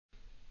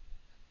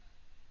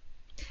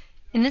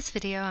In this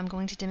video, I'm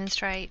going to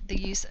demonstrate the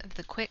use of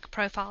the Quick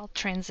Profile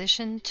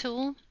Transition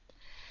tool.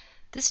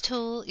 This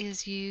tool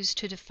is used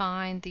to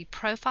define the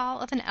profile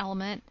of an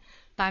element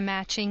by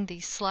matching the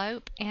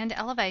slope and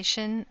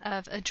elevation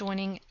of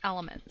adjoining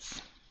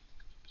elements.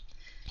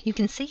 You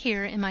can see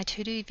here in my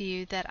 2D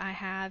view that I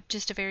have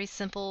just a very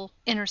simple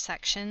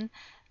intersection.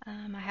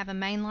 I have a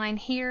main line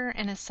here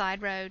and a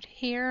side road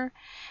here,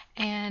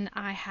 and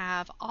I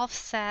have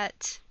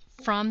offset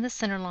from the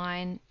center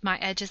line my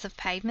edges of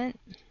pavement.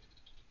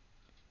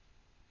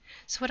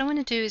 So what I want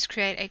to do is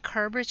create a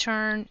curb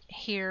return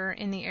here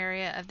in the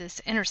area of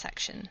this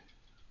intersection.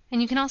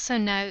 And you can also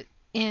note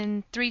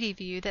in 3D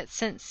view that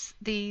since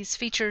these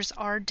features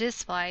are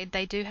displayed,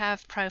 they do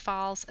have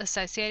profiles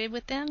associated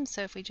with them.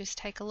 So if we just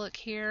take a look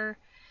here,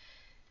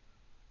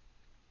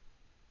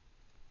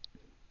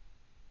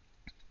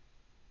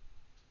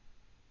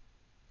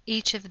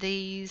 each of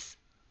these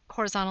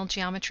horizontal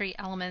geometry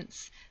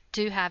elements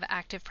do have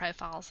active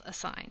profiles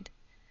assigned.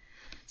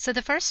 So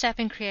the first step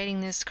in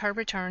creating this curb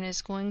return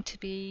is going to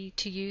be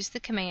to use the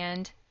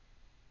command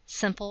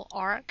simple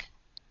arc.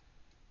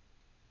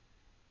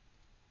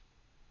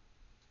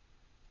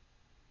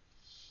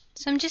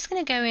 So I'm just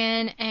going to go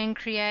in and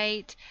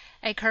create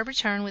a curb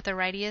return with a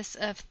radius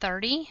of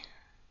 30,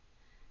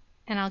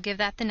 and I'll give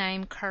that the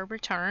name curb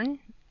return,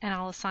 and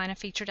I'll assign a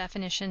feature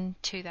definition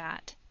to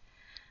that.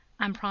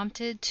 I'm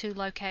prompted to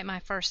locate my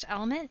first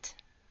element,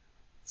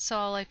 so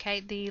I'll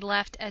locate the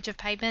left edge of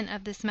pavement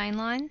of this main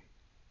line.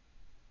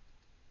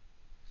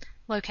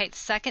 Locate the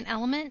second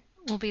element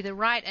will be the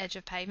right edge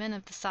of pavement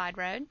of the side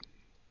road.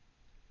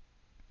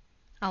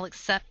 I'll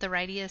accept the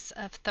radius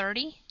of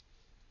 30,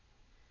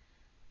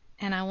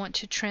 and I want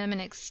to trim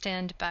and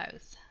extend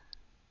both.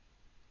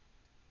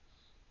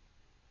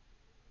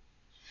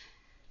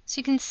 So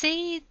you can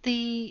see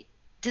the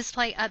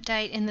display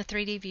update in the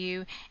 3D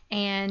view,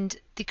 and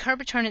the curb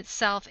return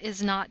itself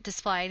is not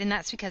displayed, and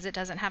that's because it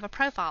doesn't have a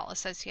profile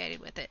associated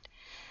with it.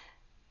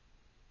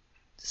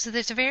 So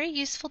there's a very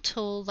useful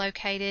tool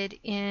located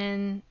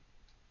in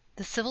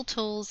the Civil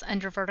Tools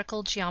under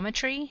Vertical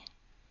Geometry,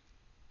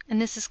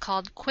 and this is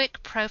called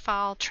Quick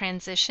Profile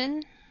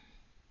Transition.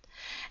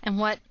 And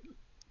what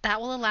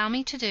that will allow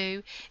me to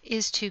do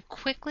is to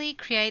quickly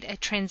create a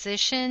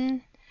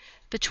transition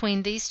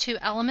between these two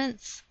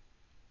elements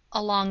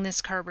along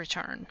this curb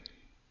return.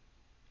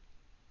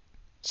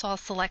 So I'll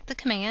select the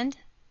command,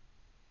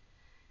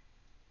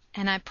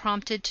 and I'm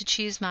prompted to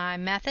choose my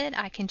method.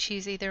 I can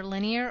choose either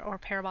linear or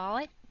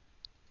parabolic.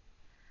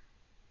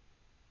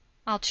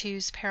 I'll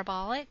choose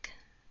parabolic.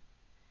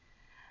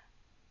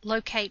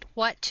 Locate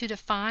what to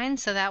define,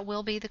 so that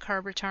will be the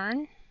curb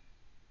return.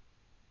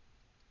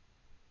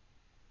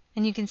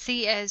 And you can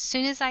see as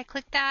soon as I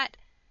click that,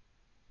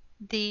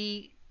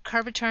 the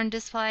curb return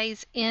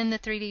displays in the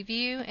 3D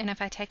view, and if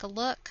I take a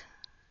look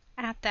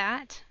at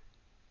that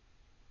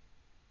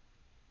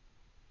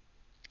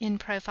in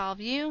profile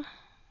view,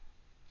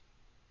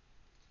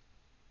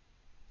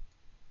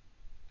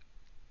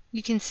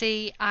 you can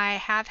see I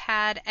have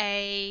had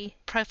a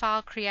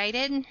profile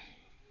created,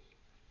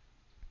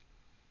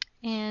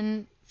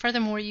 and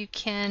furthermore you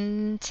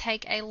can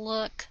take a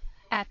look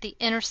at the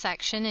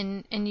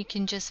intersection, and you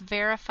can just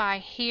verify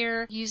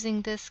here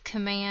using this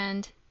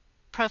command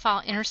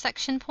profile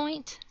intersection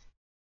point.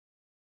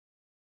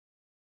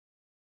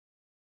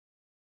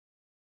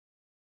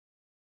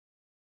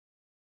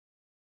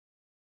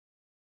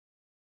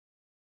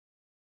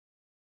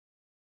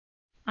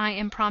 I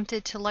am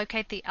prompted to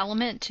locate the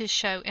element to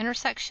show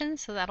intersection,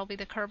 so that'll be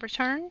the curb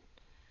return,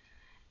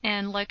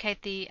 and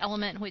locate the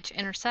element which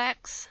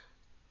intersects,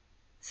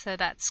 so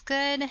that's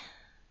good.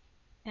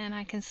 And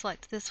I can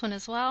select this one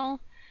as well.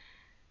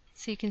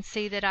 So you can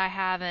see that I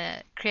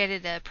have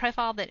created a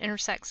profile that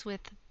intersects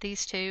with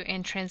these two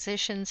and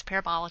transitions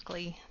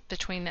parabolically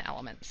between the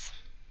elements.